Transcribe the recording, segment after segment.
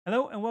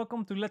Hello and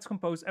welcome to Let's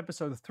Compose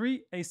episode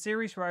 3, a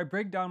series where I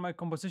break down my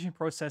composition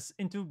process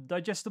into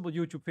digestible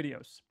YouTube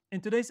videos.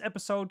 In today's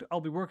episode, I'll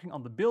be working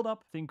on the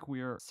build-up. I think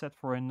we're set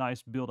for a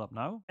nice build-up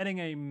now. Adding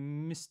a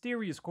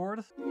mysterious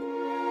chord.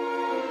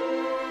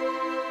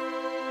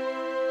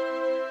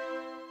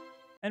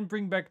 And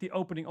bring back the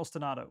opening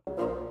ostinato.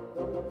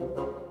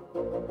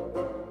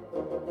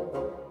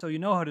 So you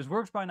know how this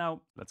works by now.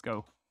 Let's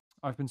go.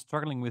 I've been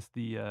struggling with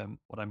the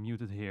what I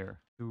muted here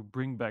to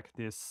bring back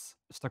this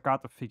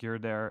staccato figure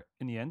there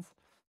in the end.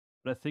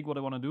 But I think what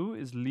I want to do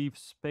is leave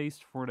space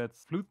for that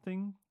flute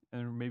thing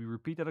and maybe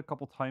repeat that a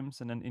couple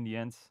times, and then in the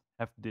end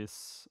have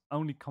this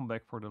only come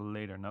back for the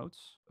later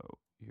notes. So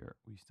here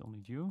we still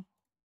need you.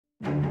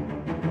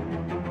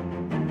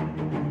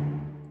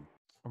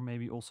 Or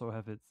maybe also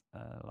have it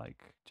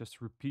like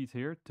just repeat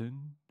here.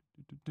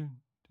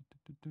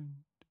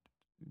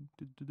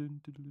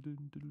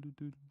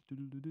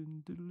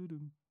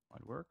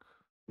 Might work.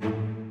 The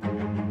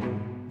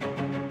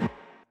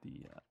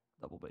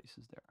double bass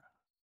is there.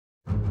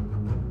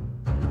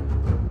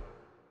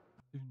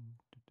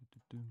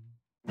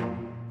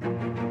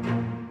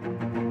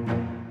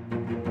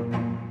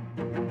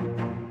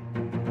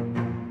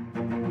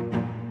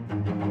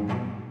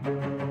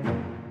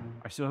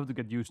 I still have to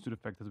get used to the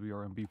fact that we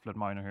are in B flat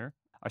minor here.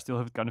 I still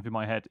have it kind of in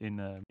my head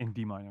in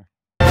D minor.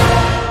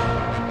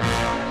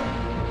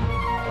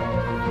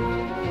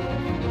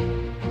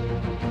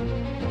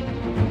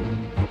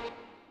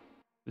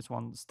 This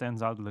one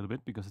stands out a little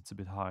bit because it's a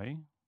bit high.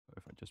 So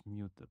if I just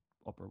mute the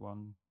upper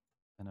one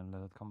and then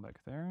let it come back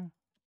there.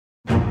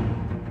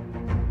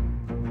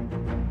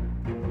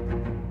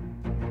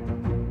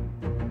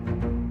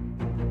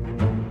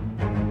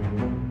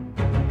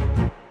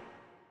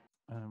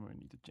 And we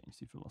need to change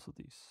the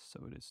velocities.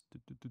 So it is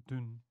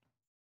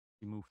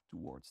we move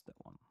towards that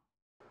one.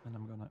 And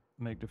I'm gonna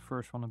make the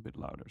first one a bit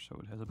louder so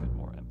it has a bit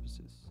more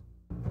emphasis.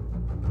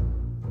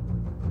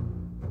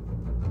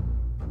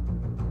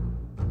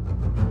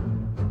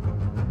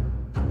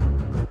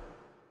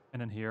 And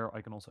then here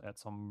I can also add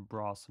some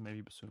brass,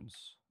 maybe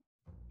bassoons.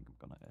 I think I'm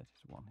gonna add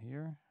one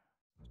here,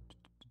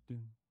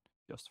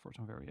 just for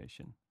some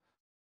variation.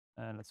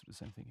 And let's do the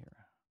same thing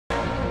here.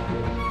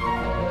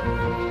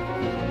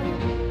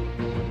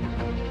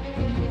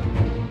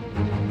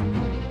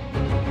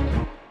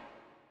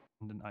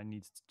 And then I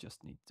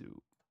just need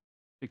to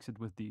fix it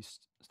with these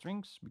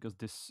strings because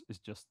this is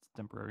just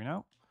temporary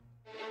now.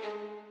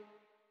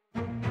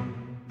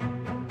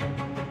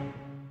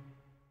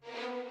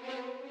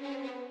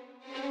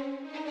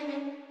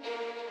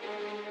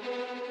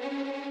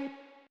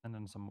 And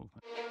then some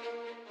movement.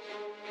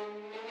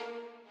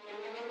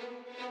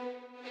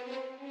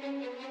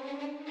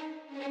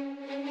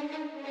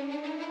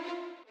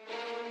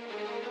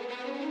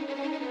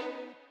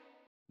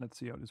 Let's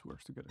see how this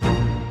works together.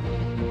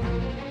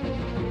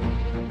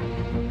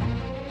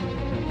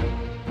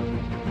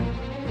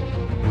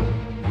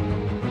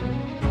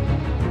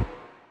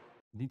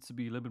 It needs to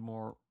be a little bit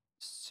more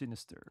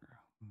sinister,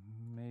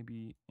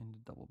 maybe in the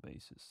double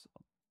basses.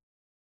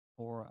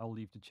 Or I'll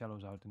leave the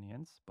cellos out in the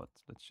end, but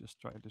let's just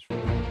try this.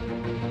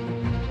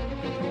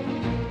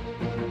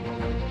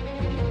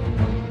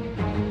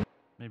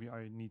 Maybe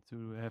I need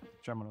to have the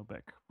tremolo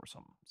back for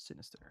some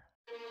sinister.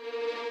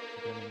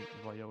 Then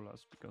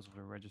violas because of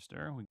the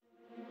register.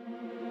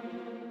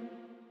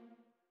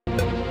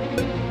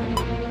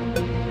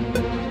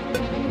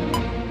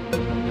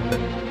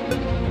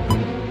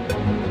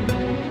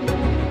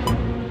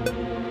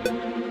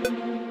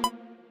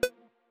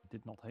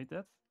 Did not hate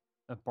that.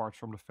 Apart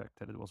from the fact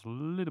that it was a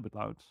little bit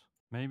loud.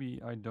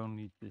 Maybe I don't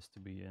need this to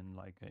be in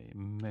like a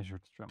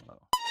measured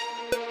tremolo.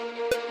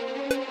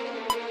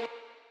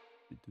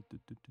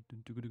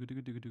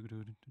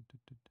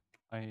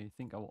 I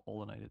think I will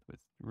alternate it with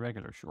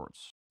regular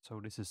shorts. So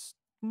this is...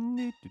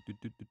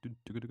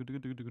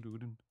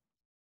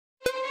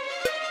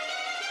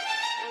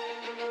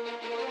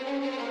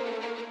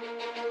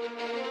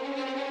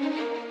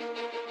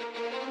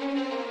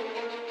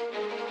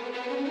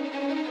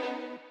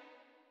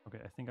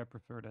 Okay, I think I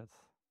prefer that.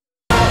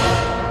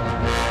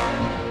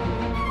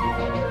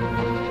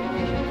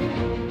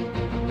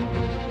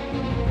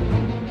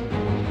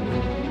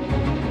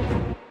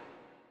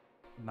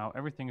 Now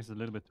everything is a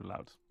little bit too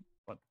loud,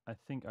 but I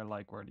think I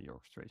like where the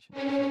orchestration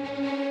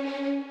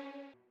is.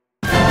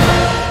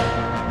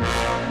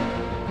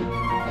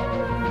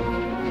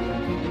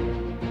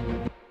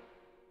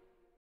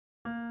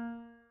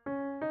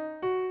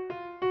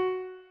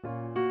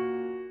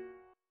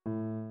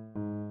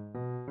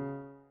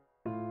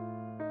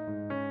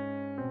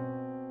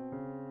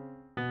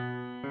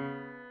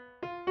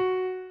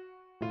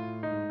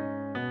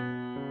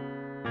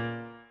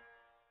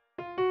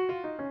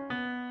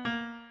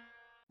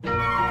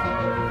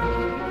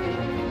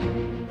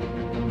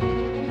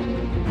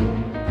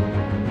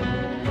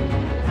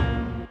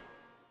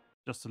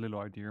 Just a little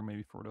idea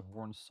maybe for the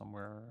horns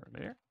somewhere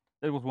there.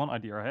 There was one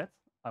idea I had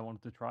I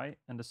wanted to try,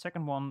 and the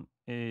second one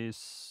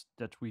is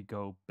that we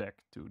go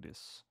back to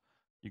this,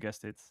 you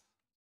guessed it,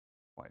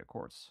 fire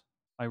chords.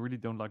 I really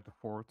don't like the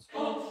fourth.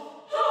 Maybe I need to have the tremolo back for some sinister. And then some movement. Okay, I think I prefer that. I really don't like the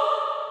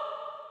chords.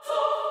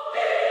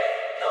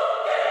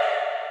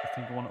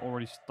 think I want to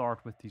already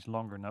start with these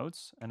longer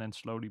notes and then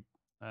slowly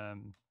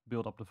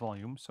build up the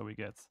volume so we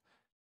get.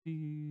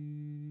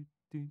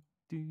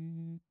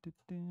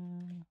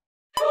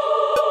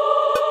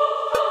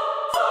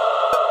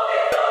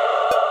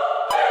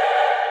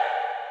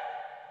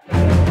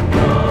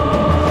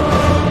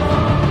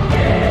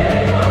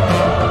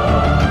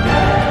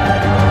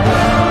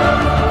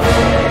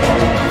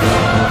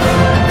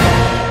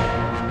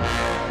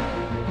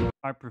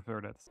 I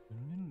prefer that.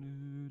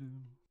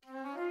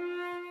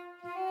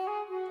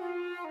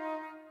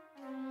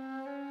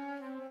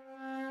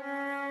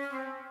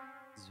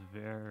 It's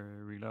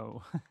very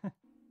low.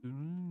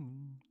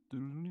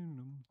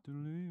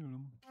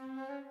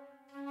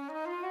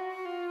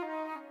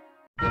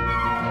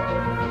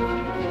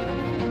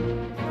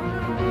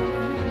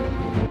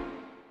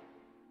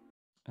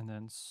 And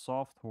then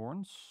soft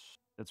horns.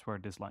 That's where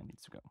this line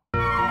needs to go.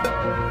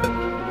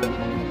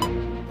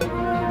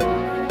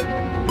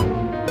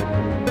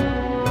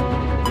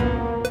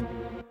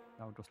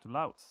 Now it was too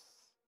loud.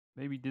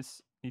 Maybe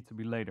this needs to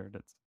be later.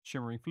 That's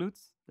shimmering flute.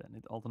 Then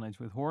it alternates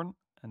with horn.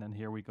 And then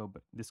here we go.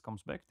 But this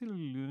comes back.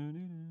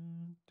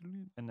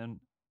 And then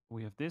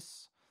we have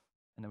this.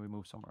 And then we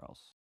move somewhere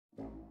else.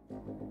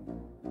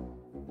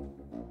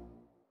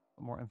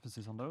 More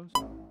emphasis on those.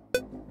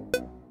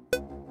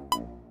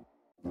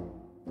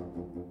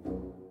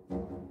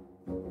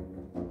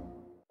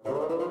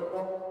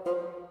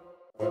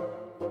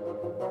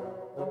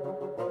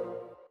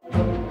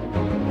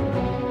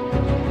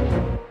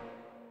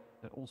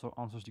 That also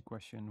answers the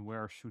question,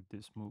 where should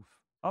this move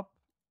up?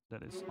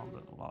 That is on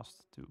the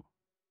last two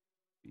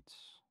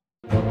beats.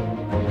 And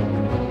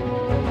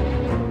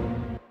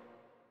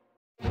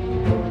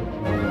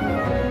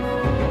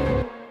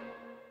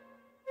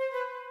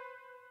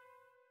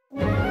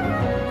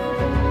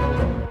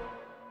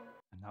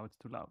now it's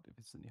too loud if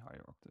it's in the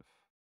higher octave.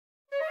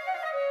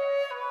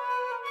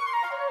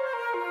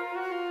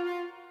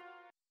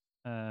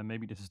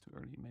 Maybe this is too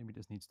early. Maybe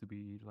this needs to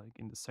be like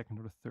in the second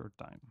or the third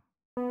time.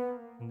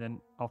 And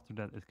then after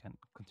that it can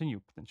continue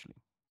potentially.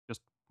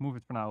 Just move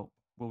it for now.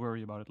 We'll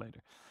worry about it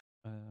later.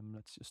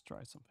 Let's just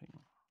try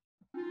something.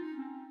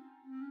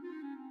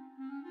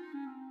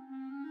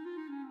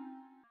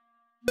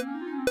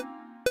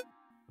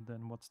 And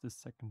then what's the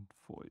second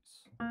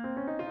voice?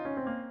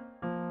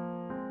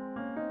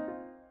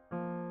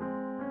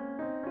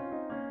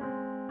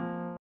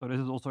 So this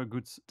is also a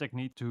good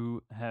technique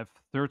to have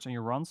thirds in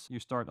your runs. You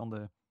start on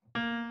the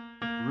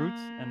root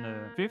and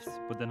the fifth,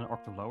 but then an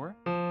octave lower.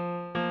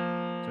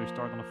 So you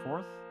start on the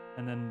fourth,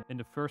 and then in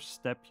the first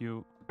step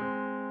you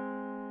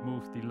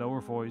move the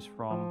lower voice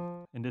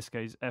from, in this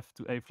case, F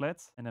to A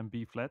flat, and then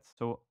B flat.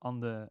 So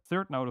on the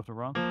third note of the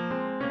run,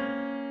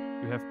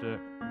 you have the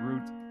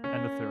root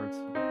and the third.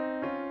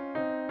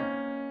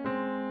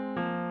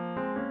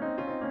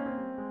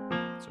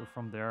 So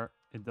from there,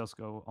 it does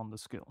go on the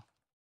scale.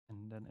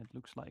 And then it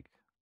looks like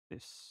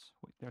this.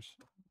 Wait, there's,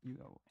 you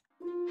go.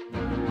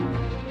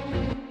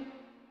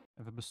 I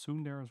have a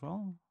bassoon there as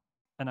well.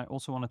 And I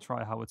also want to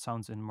try how it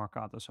sounds in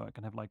marcato, so I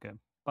can have like a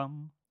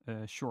bum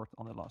short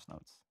on the last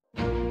notes.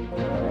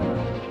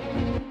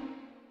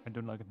 I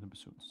don't like it in the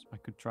bassoons. I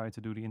could try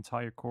to do the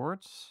entire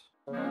chords.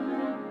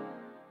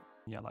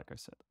 Yeah, like I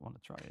said, I want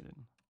to try it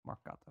in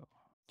marcato,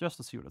 just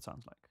to see what it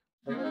sounds like.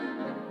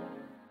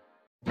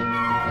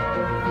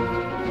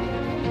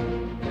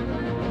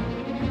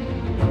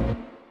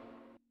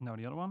 Now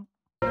the other one.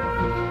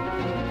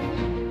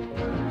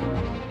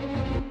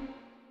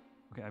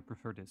 Okay, I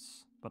prefer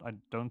this, but I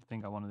don't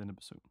think I want it in the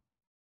bassoon,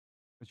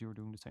 because you were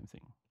doing the same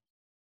thing.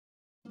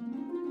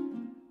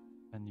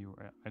 And you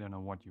were, I don't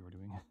know what you were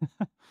doing.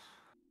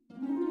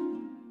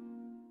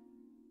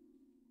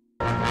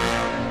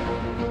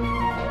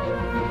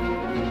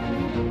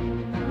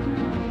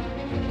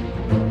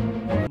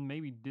 And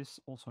maybe this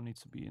also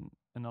needs to be in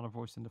another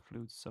voice than the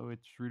flute, so it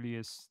really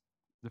is,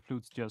 the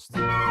flute's just.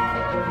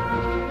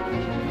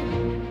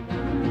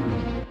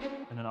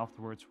 And then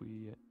afterwards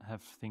we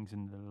have things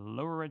in the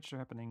lower register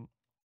happening,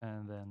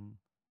 and then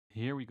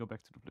here we go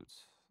back to the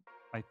flutes.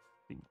 I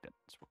think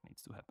that's what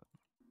needs to happen.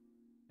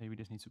 Maybe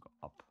this needs to go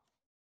up.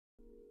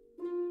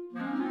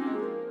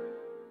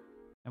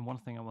 And one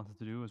thing I wanted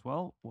to do as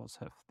well was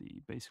have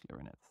the bass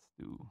clarinet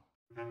do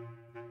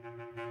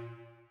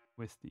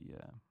with the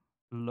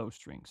low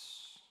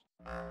strings.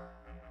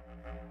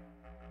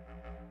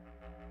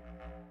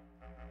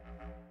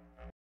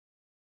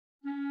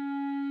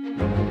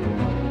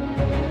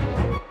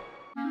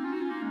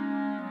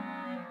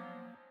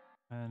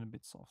 And a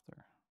bit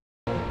softer.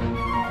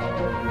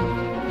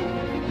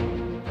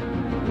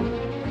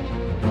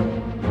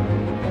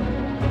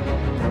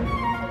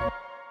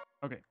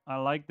 Okay, I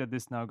like that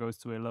this now goes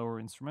to a lower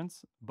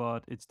instrument,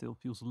 but it still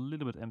feels a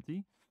little bit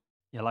empty.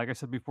 Yeah, like I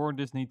said before,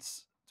 this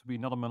needs to be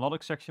not a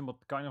melodic section, but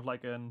kind of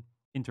like an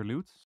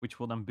interlude, which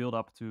will then build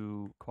up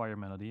to choir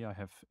melody I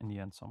have in the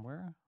end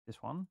somewhere.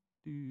 This one.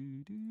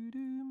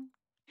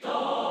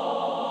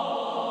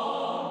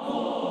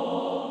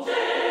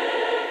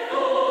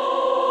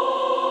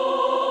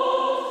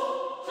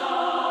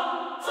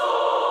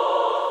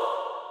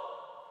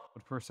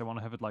 First, I want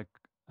to have it like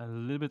a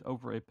little bit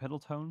over a pedal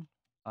tone.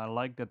 I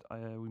like that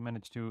we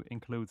managed to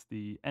include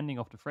the ending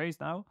of the phrase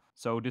now.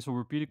 So this will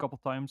repeat a couple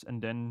times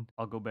and then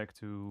I'll go back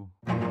to...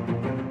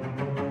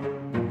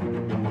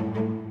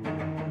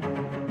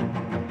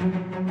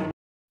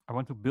 I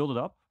want to build it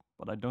up,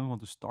 but I don't want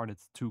to start it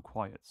too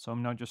quiet. So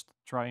I'm now just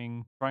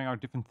trying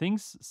out different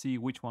things, see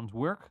which ones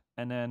work,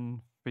 and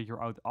then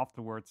figure out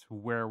afterwards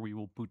where we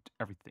will put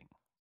everything.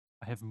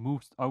 I have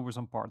moved over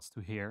some parts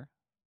to here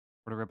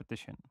for the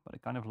repetition, but I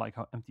kind of like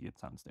how empty it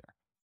sounds there.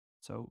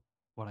 So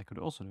what I could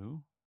also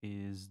do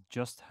is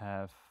just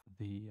have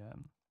the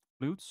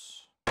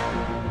flutes. Okay,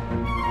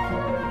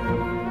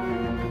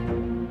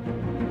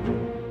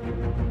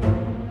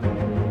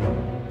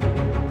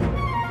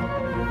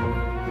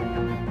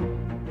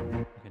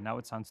 now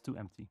it sounds too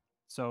empty.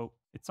 So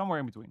it's somewhere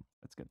in between.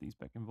 Let's get these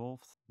back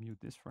involved. Mute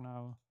this for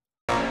now.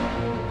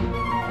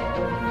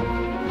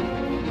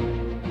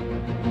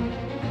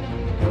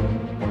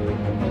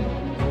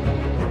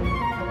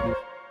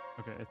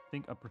 Okay, I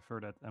think I prefer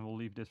that, and we'll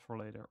leave this for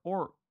later.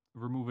 Or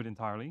remove it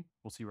entirely.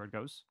 We'll see where it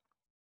goes.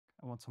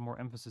 I want some more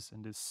emphasis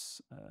in this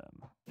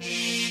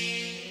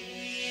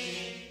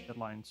that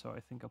line, so I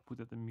think I'll put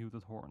it in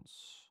muted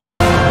horns.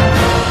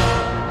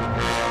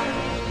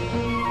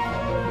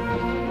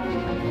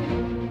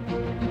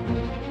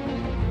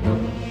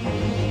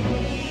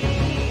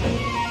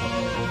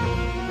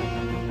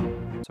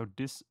 So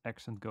this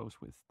accent goes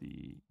with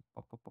the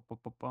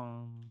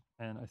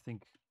and I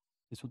think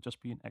this will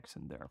just be an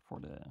accent there for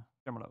the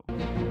tremolo.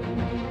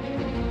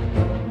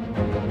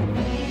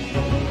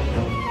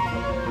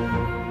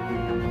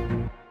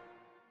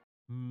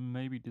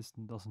 Maybe this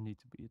doesn't need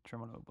to be a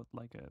tremolo, but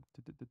like a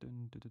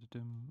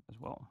as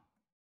well.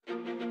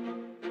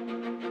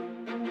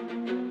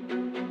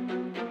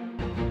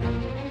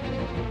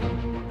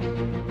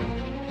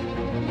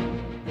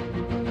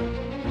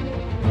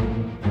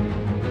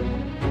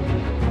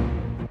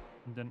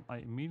 And then I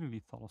immediately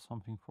thought of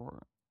something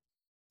for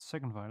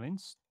second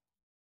violins.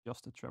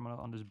 Just a tremolo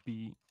on this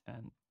B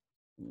and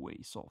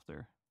way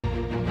softer.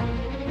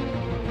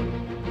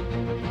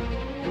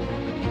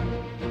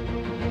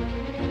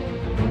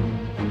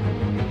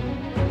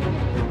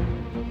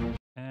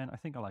 And I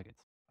think I like it.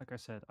 Like I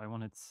said, I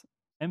want it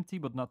empty,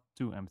 but not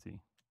too empty.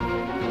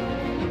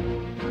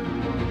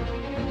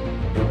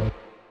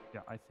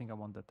 Yeah, I think I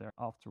want that there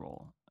after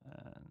all.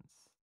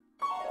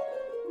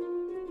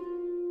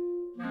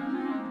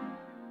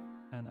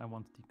 And I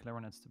want the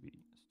clarinets to be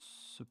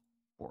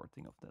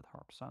supporting of that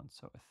harp sound.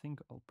 So I think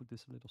I'll put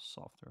this a little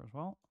softer as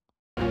well.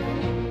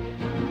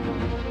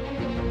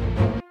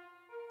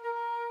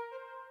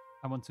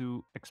 I want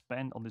to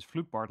expand on this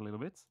flute part a little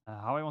bit.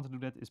 How I want to do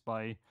that is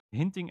by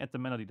hinting at the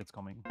melody that's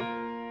coming.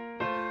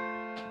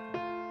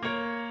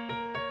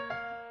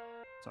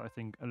 So I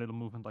think a little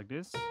movement like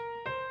this.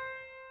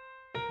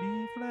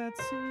 B flat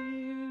C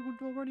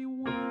would already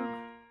work.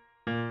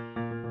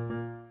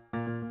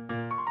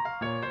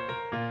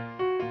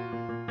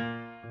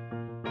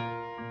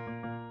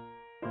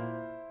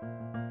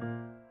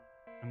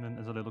 And then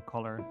as a little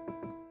color,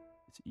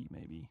 it's E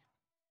maybe.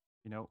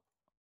 You know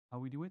how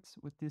we do it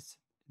with these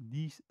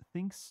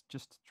things?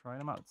 Just try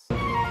them out.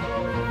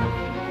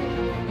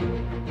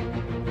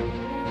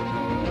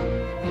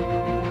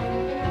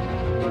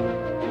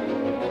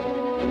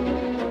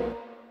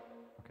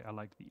 Okay, I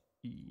like the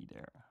E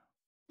there.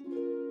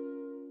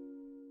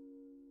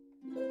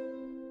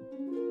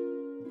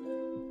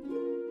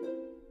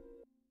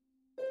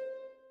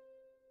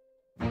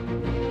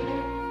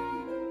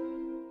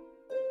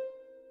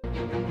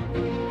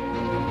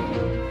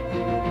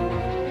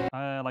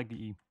 I like the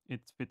E.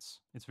 It fits.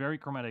 It's very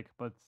chromatic,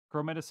 but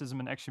chromaticism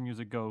and action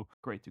music go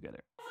great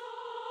together.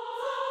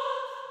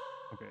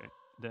 Okay,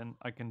 then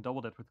I can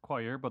double that with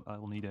choir, but I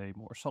will need a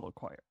more subtle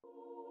choir.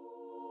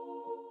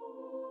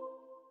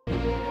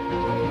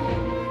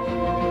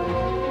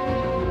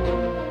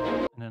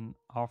 And then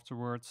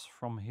afterwards,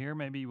 from here,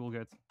 maybe we'll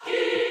get...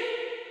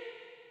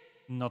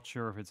 Not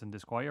sure if it's in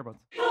this choir, but...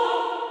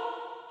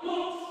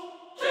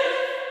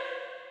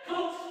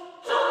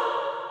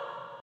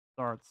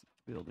 Start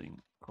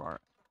building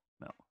choir.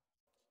 No.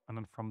 And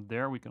then from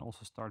there, we can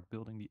also start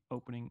building the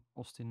opening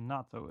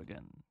ostinato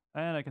again.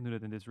 And I can do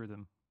that in this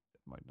rhythm.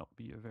 It might not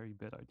be a very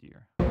bad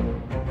idea.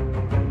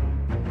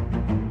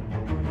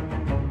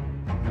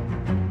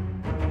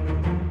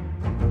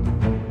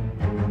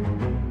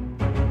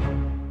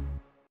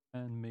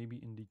 And maybe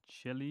in the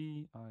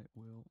cello, I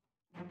will...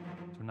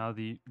 So now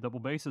the double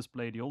basses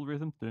play the old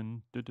rhythm,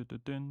 dun, dun, dun, dun,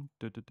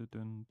 dun, dun, dun,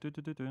 dun,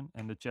 dun, dun, dun,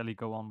 and the cello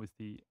go on with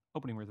the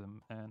opening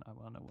rhythm, and I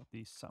want to know what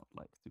these sound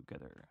like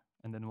together.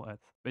 And then we'll add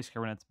bass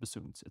clarinet,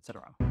 bassoons,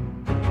 etc.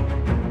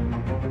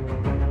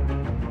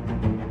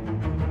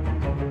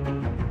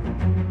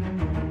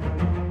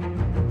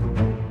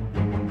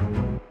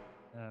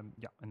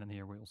 Yeah, and then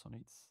here we also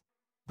need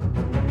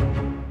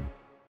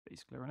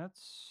bass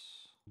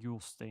clarinets.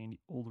 You'll stay in the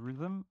old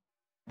rhythm.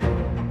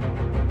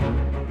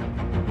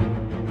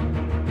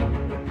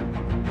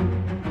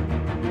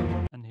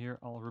 And here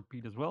I'll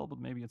repeat as well, but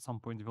maybe at some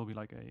point there will be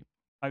like a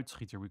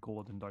Uitschieter, we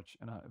call it in Dutch,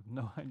 and I have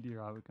no idea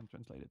how we can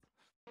translate it.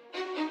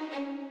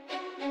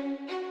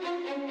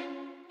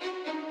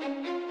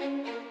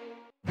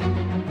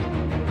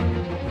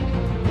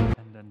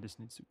 And then this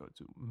needs to go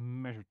to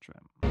measure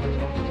trem.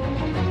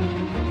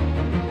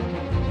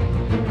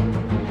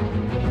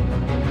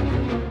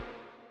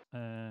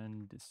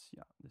 And this,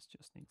 yeah, this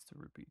just needs to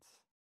repeat.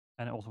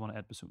 And I also want to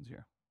add bassoons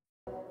here.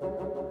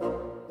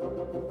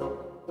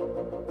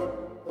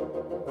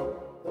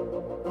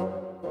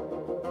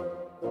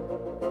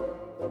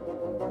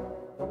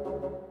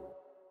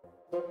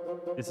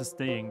 This is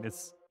staying.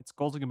 It's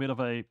causing a bit of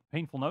a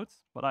painful note,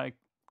 but I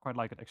quite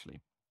like it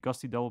actually. Because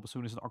the double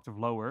bassoon is an octave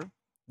lower,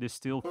 this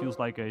still feels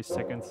like a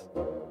second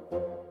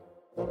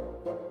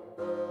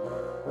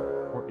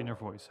or inner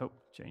voice. Oh,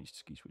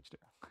 changed key switch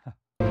there.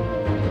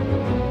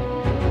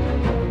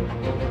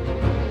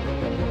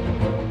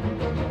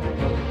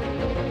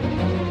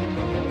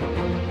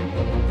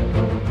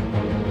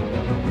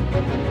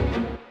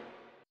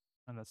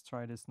 And let's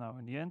try this now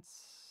in the end.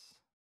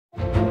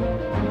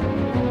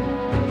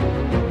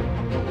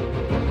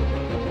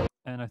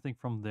 And I think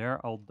from there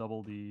I'll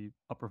double the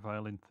upper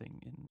violin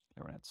thing in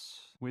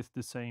clarinets with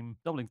the same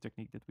doubling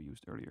technique that we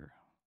used earlier.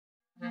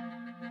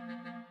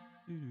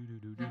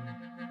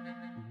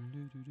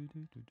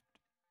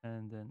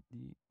 And then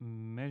the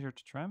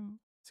measured trem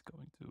is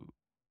going to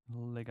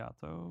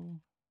legato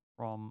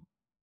from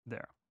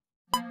there.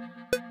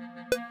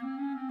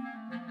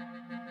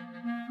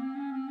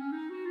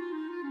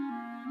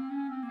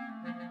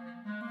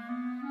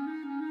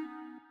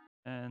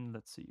 And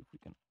let's see if we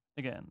can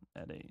again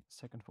add a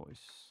second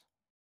voice.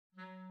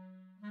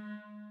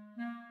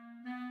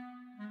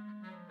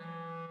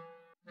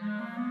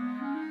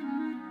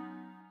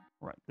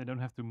 Right, they don't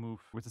have to move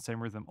with the same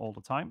rhythm all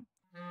the time.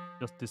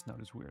 Just this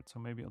note is weird, so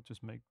maybe I'll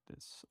just make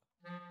this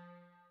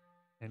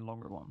a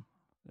longer one.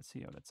 Let's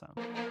see how that sounds.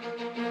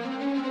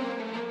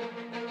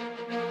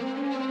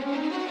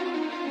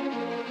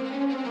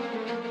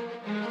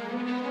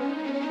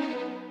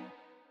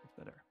 It's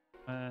better.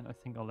 And I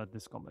think I'll let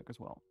this come back as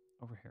well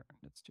over here.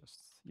 Let's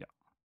just, yeah.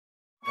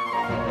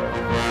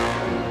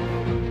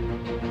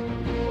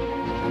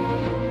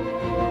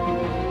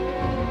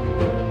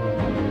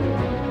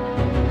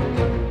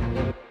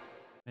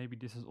 Maybe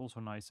this is also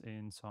nice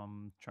in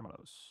some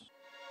tremolos.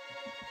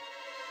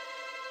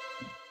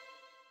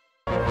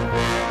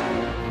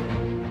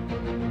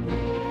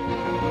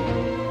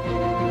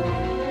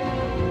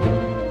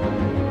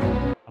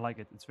 I like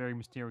it, it's very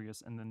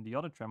mysterious. And then the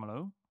other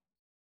tremolo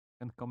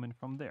can come in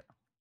from there.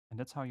 And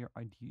that's how your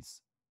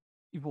ideas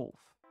evolve.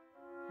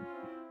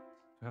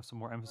 To have some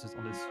more emphasis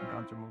on this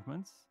counter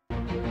movement.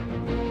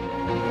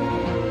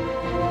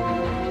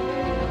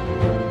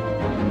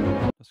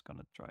 Just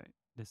gonna try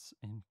this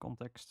in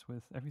context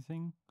with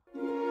everything.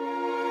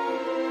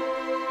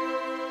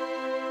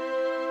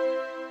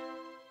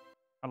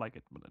 I like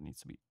it, but it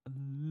needs to be a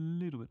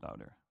little bit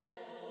louder.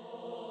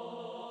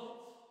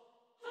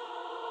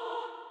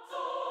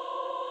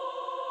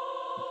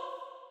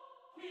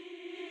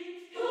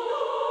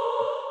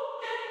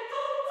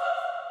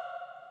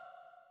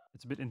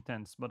 It's a bit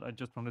intense, but I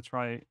just want to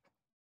try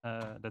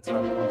that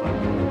sound one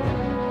time.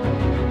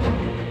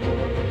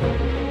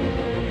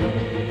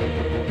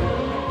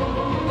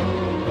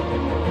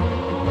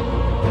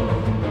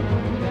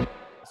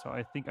 So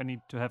I think I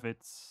need to have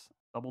it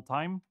double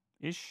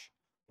time-ish.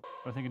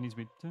 But I think it needs to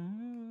be...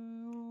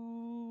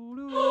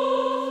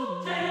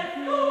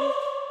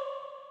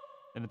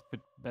 And it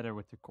fit better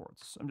with the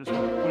chords. I'm just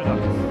going to put it up.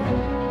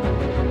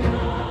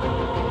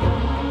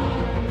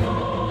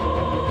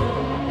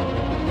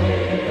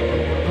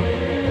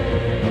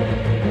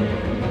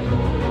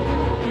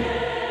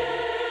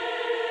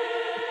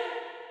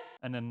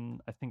 And then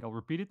I think I'll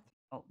repeat it.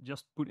 I'll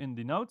just put in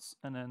the notes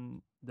and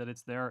then that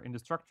it's there in the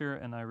structure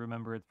and I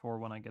remember it for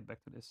when I get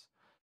back to this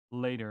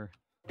later.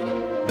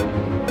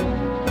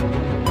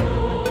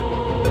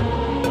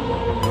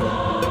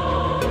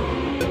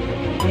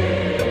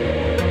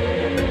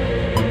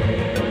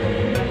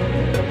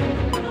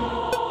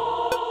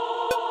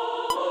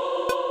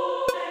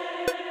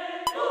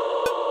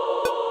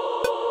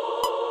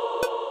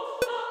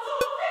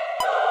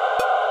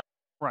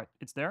 Right,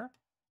 it's there.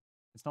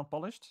 It's not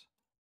polished,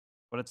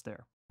 but it's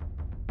there.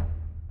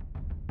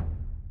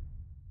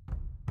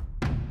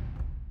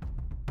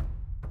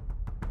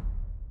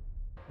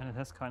 And it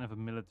has kind of a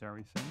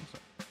military thing, so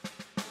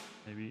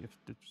maybe if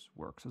this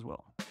works as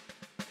well.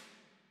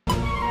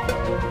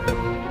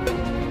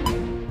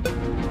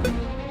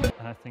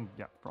 And I think,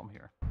 yeah, from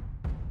here.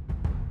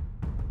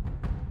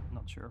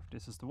 Not sure if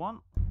this is the one.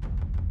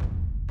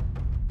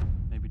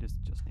 Maybe this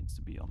just needs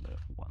to be on the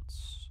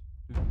ones.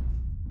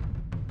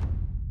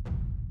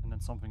 And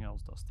then something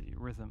else does the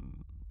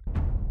rhythm.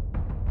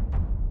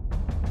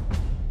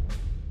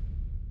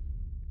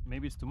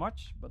 Maybe it's too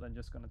much, but I'm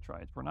just gonna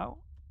try it for now.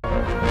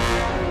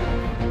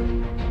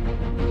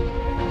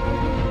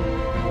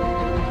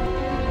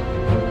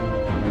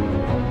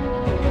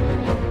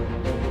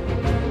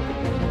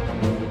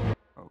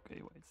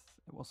 Okay, wait.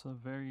 It was a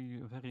very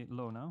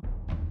low now.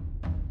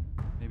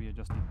 Maybe I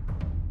just need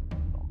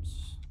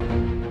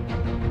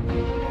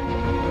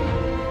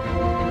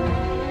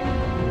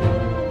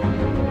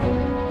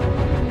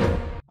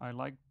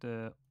like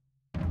the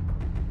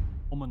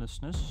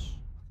ominousness.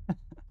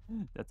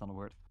 That's not a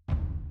word.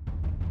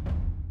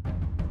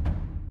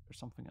 There's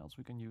something else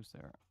we can use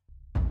there.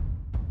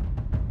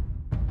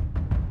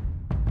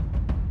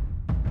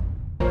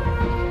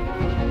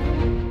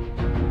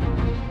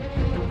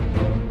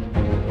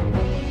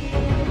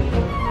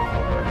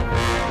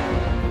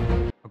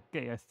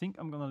 Okay, I think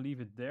I'm gonna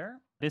leave it there.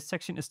 This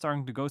section is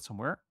starting to go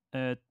somewhere.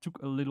 It took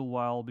a little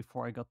while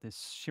before I got this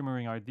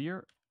shimmering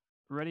idea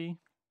ready.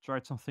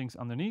 Tried some things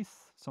underneath,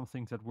 some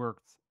things that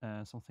worked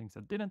and some things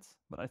that didn't.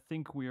 But I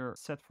think we're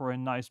set for a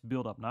nice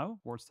build-up now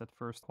towards that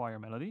first choir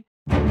melody.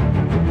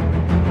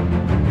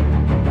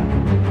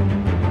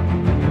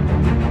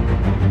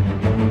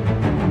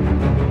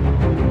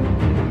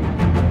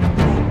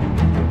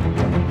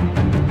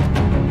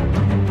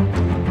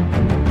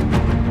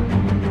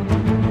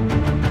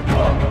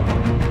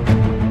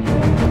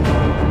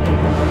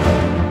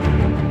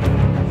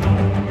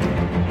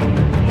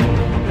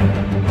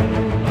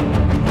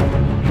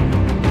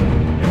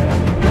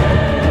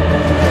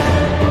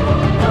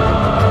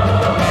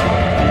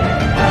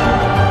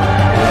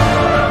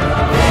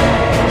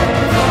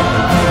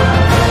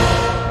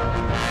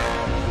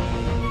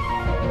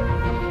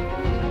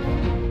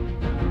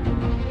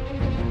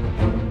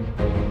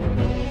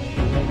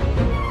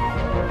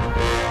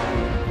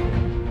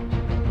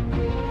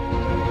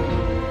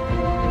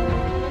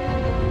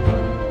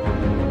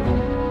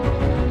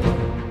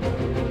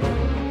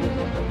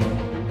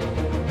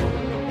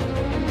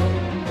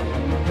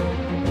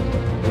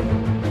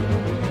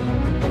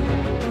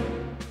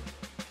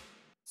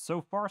 So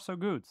far, so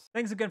good.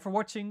 Thanks again for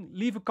watching.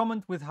 Leave a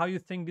comment with how you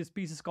think this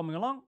piece is coming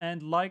along,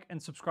 and like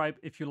and subscribe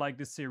if you like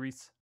this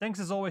series. Thanks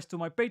as always to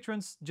my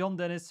patrons, John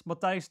Dennis,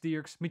 Matthijs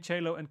Dierks,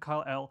 Michelo and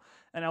Kyle L.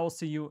 And I will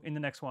see you in the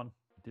next one.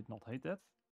 Did not hate that.